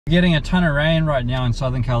Getting a ton of rain right now in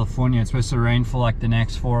Southern California. It's supposed to rain for like the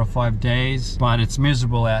next 4 or 5 days, but it's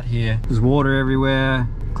miserable out here. There's water everywhere,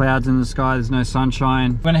 clouds in the sky, there's no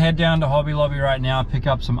sunshine. I'm gonna head down to Hobby Lobby right now, pick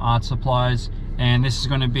up some art supplies, and this is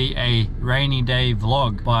gonna be a rainy day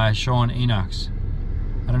vlog by Sean Enox.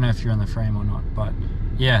 I don't know if you're in the frame or not, but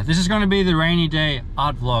yeah, this is gonna be the rainy day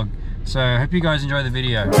art vlog. So I hope you guys enjoy the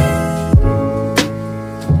video.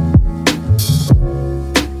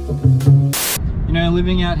 You know,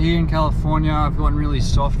 living out here in California, I've gotten really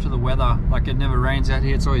soft to the weather. Like, it never rains out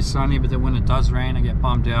here, it's always sunny, but then when it does rain, I get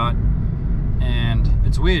bummed out. And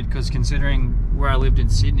it's weird, because considering where I lived in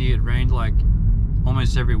Sydney, it rained like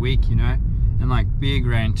almost every week, you know? And like big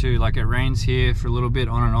rain too. Like, it rains here for a little bit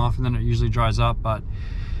on and off, and then it usually dries up. But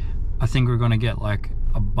I think we're gonna get like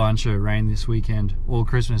a bunch of rain this weekend, all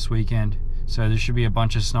Christmas weekend. So there should be a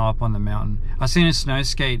bunch of snow up on the mountain. I seen a snow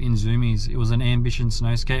skate in Zoomies. It was an Ambition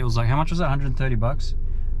snow skate. It was like, how much was it? 130 bucks,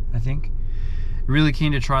 I think. Really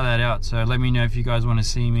keen to try that out. So let me know if you guys want to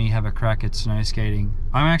see me have a crack at snow skating.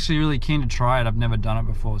 I'm actually really keen to try it. I've never done it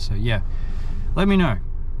before. So yeah, let me know.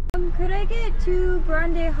 Could I get 2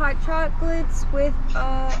 grande hot chocolates with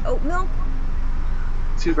oat milk?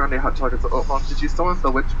 2 grande hot chocolates with oat milk. Did you still want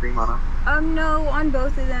the whipped cream on them? No, on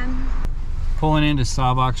both of them. Pulling into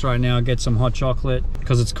Starbucks right now, get some hot chocolate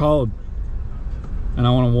because it's cold, and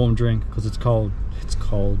I want a warm drink because it's cold. It's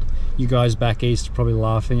cold. You guys back east are probably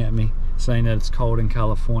laughing at me saying that it's cold in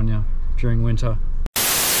California during winter.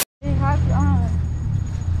 They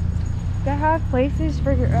have places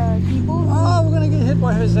for people. Oh, we're gonna get hit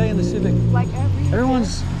by Jose in the Civic. Like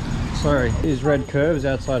Everyone's sorry. These red curves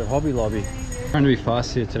outside of Hobby Lobby. I'm trying to be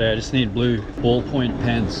fast here today. I just need blue ballpoint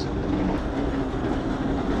pens.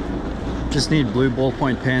 Just need blue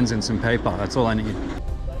ballpoint pens and some paper. That's all I need.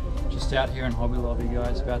 Just out here in Hobby Lobby,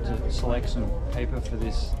 guys. About to select some paper for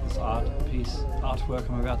this artwork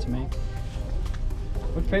I'm about to make.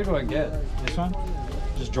 What paper do I get? This one?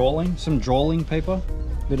 Just drawing? Some drawing paper?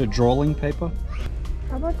 Bit of drawing paper?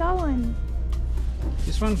 How about that one?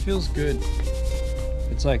 This one feels good.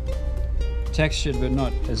 It's like textured, but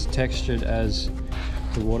not as textured as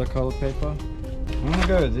the watercolor paper. I'm gonna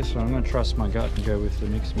go with this one. I'm gonna trust my gut and go with the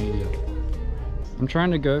mixed media. I'm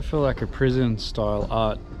trying to go for like a prison style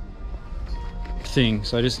art thing,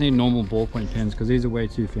 so I just need normal ballpoint pens because these are way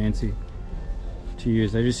too fancy to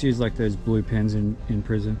use. They just use like those blue pens in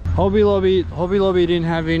prison. Hobby Lobby didn't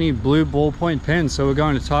have any blue ballpoint pens, so we're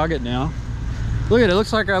going to Target now. Look at it,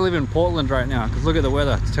 looks like I live in Portland right now because look at the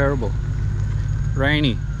weather. It's terrible.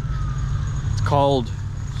 Rainy. It's cold.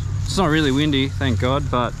 It's not really windy, thank God,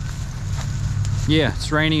 but yeah,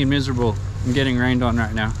 it's rainy and miserable. I'm getting rained on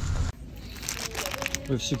right now.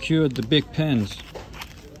 We've secured the big pens.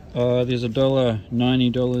 There's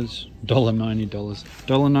 $1.90,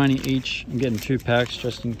 $1.90 each. I'm getting 2 packs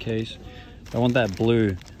just in case. I want that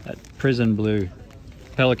blue, that prison blue,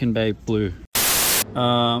 Pelican Bay blue.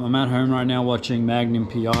 I'm at home right now watching Magnum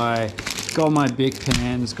PI. Got my big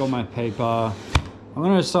pens, got my paper. I'm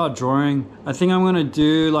gonna start drawing. I think I'm gonna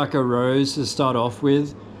do like a rose to start off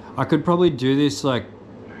with. I could probably do this like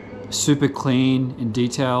super clean and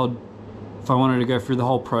detailed if I wanted to go through the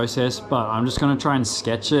whole process, but I'm just gonna try and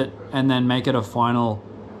sketch it and then make it a final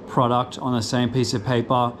product on the same piece of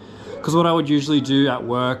paper. Because what I would usually do at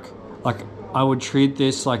work, like I would treat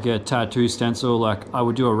this like a tattoo stencil. Like I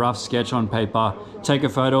would do a rough sketch on paper, take a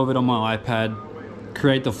photo of it on my iPad,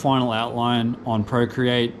 create the final outline on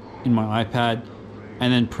Procreate in my iPad,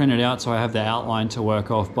 and then print it out so I have the outline to work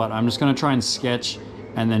off. But I'm just gonna try and sketch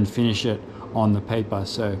and then finish it on the paper.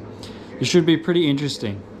 So it should be pretty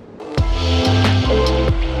interesting.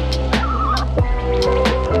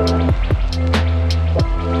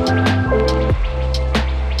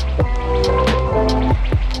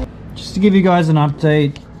 Just to give you guys an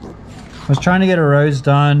update, I was trying to get a rose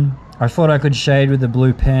done. I thought I could shade with the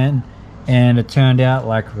blue pen and it turned out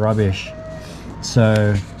like rubbish.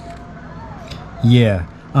 So yeah,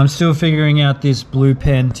 I'm still figuring out this blue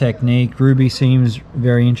pen technique. Ruby seems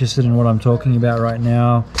very interested in what I'm talking about right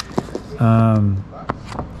now.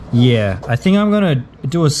 Yeah, I think I'm gonna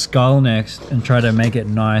do a skull next and try to make it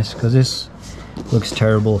nice because this looks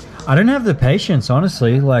terrible. I don't have the patience,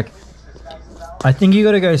 honestly. Like, I think you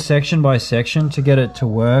gotta go section by section to get it to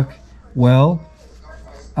work well.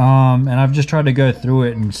 And I've just tried to go through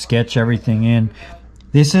it and sketch everything in.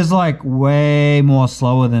 This is like way more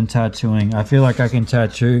slower than tattooing. I feel like I can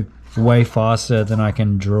tattoo way faster than I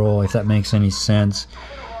can draw, if that makes any sense.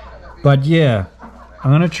 But yeah, I'm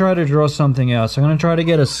gonna try to draw something else. I'm gonna try to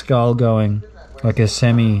get a skull going, like a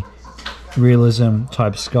semi-realism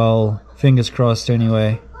type skull. Fingers crossed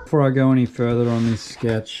anyway. Before I go any further on this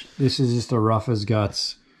sketch, this is just a rough as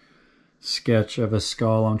guts sketch of a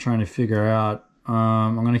skull I'm trying to figure out.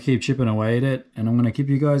 I'm going to keep chipping away at it, and I'm going to keep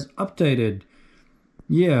you guys updated.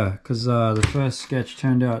 Yeah, because the first sketch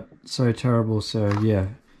turned out so terrible, so yeah,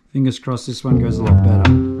 fingers crossed this one goes a lot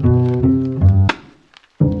better.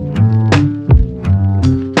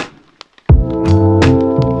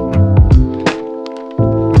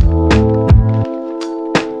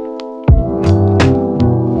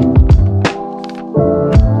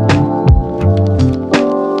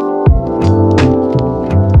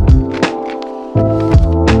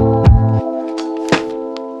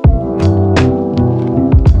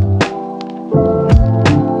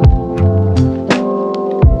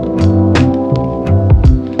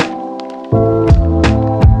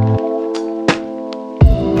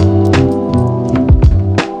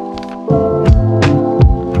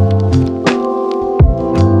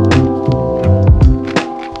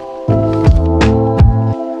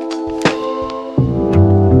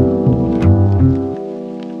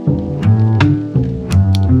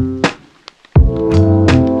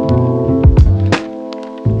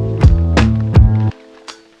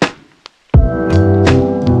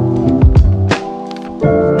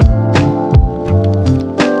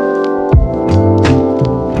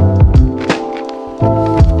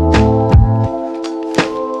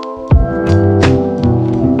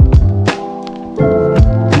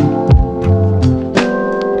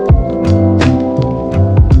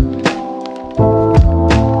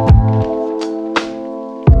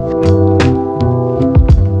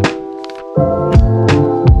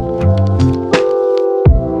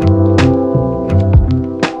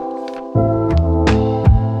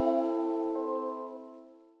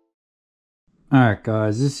 Alright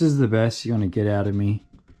guys, this is the best you're going to get out of me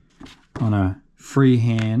on a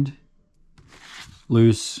freehand,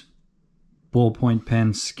 loose ballpoint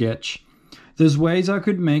pen sketch. There's ways I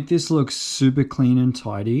could make this look super clean and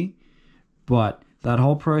tidy, but that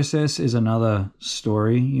whole process is another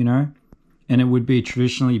story, you know? And it would be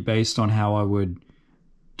traditionally based on how I would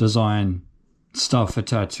design stuff for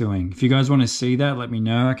tattooing. If you guys want to see that, let me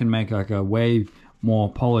know. I can make like a way more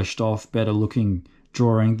polished off, better looking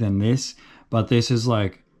drawing than this. But this is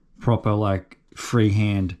like proper like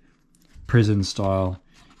freehand prison style,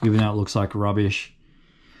 even though it looks like rubbish.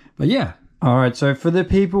 But yeah. Alright, so for the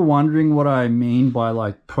people wondering what I mean by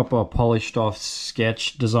like proper polished off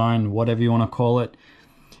sketch design, whatever you want to call it,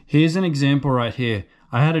 here's an example right here.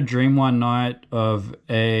 I had a dream one night of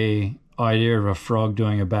a idea of a frog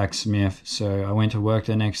doing a backsmith. So I went to work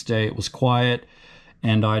the next day, it was quiet,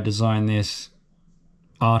 and I designed this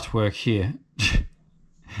artwork here.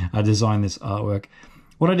 I designed this artwork.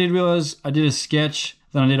 What I did was I did a sketch,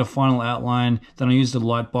 then I did a final outline, then I used a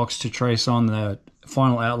light box to trace on the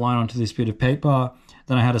final outline onto this bit of paper.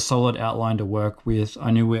 Then I had a solid outline to work with.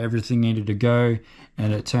 I knew where everything needed to go,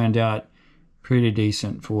 and it turned out pretty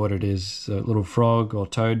decent for what it is. A little frog or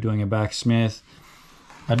toad doing a backsmith.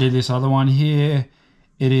 I did this other one here.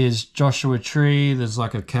 It is Joshua Tree. There's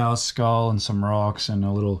like a cow skull and some rocks and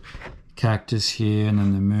a little cactus here, and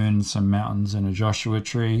then the moon, some mountains, and a Joshua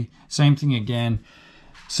tree. Same thing again.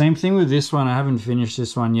 Same thing with this one. I haven't finished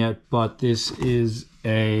this one yet, but this is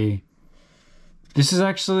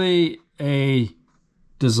actually a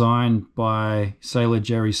design by Sailor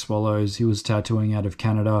Jerry Swallows. He was tattooing out of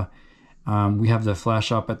Canada. We have the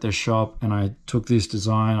flash up at the shop, and I took this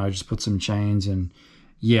design. I just put some chains, and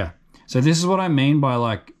yeah. So this is what I mean by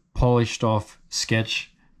like polished off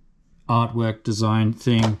sketch artwork design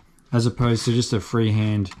thing, as opposed to just a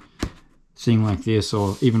freehand thing like this,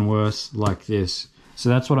 or even worse, like this. So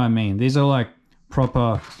that's what I mean. These are like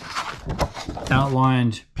proper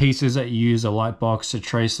outlined pieces that you use a light box to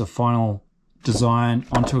trace the final design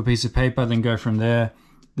onto a piece of paper, then go from there.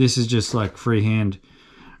 This is just like freehand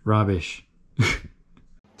rubbish.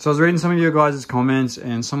 So I was reading some of your guys' comments,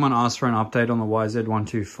 and someone asked for an update on the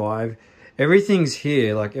YZ125. Everything's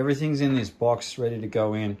here, like everything's in this box ready to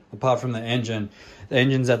go in, apart from the engine. The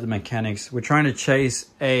engine's at the mechanics. We're trying to chase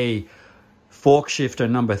a fork shifter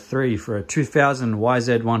number 3 for a 2000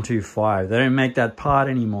 YZ125. They don't make that part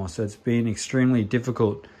anymore, so it's been extremely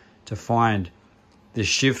difficult to find this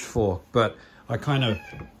shift fork. But I kind of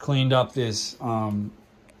cleaned up this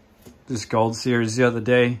this Gold Series the other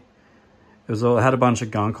day. It had a bunch of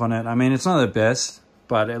gunk on it. I mean, it's not the best,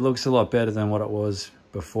 but it looks a lot better than what it was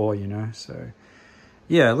before, you know. So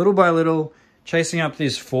yeah, little by little, chasing up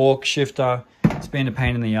this fork shifter. It's been a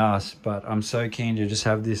pain in the ass, but I'm so keen to just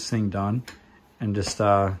have this thing done and just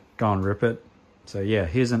go and rip it. So yeah,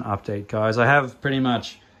 here's an update, guys. I have pretty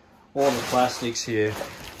much all the plastics here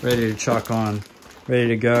ready to chuck on, ready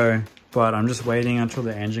to go, but I'm just waiting until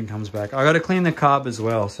the engine comes back. I got to clean the carb as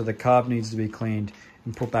well, so the carb needs to be cleaned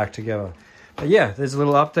and put back together. But yeah, there's a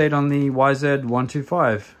little update on the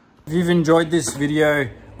YZ125. If you've enjoyed this video,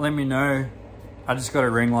 let me know. I just got a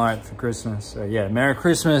ring light for Christmas. So yeah, Merry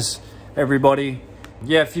Christmas, everybody.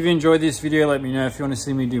 Yeah, if you've enjoyed this video, let me know. If you want to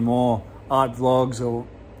see me do more art vlogs or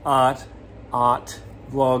art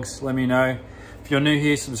vlogs, let me know. If you're new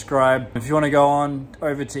here, subscribe. If you want to go on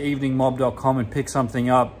over to eveningmob.com and pick something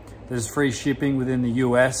up, there's free shipping within the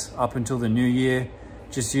US up until the new year.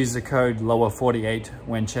 Just use the code LOWER48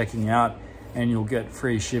 when checking out and you'll get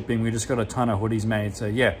free shipping. We just got a ton of hoodies made. So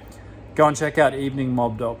yeah, go and check out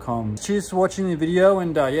eveningmob.com. Cheers for watching the video,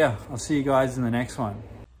 and yeah, I'll see you guys in the next one.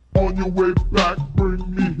 On your way back,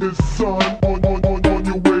 bring me his son. On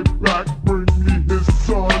your way back, bring me his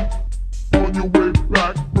son. On your way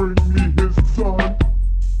back, bring me his son.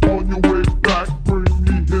 On your way back, bring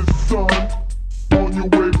me his son. On your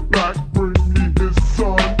way back, bring me his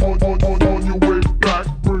son. On your way back,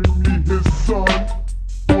 bring me his son.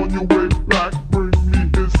 On your way back.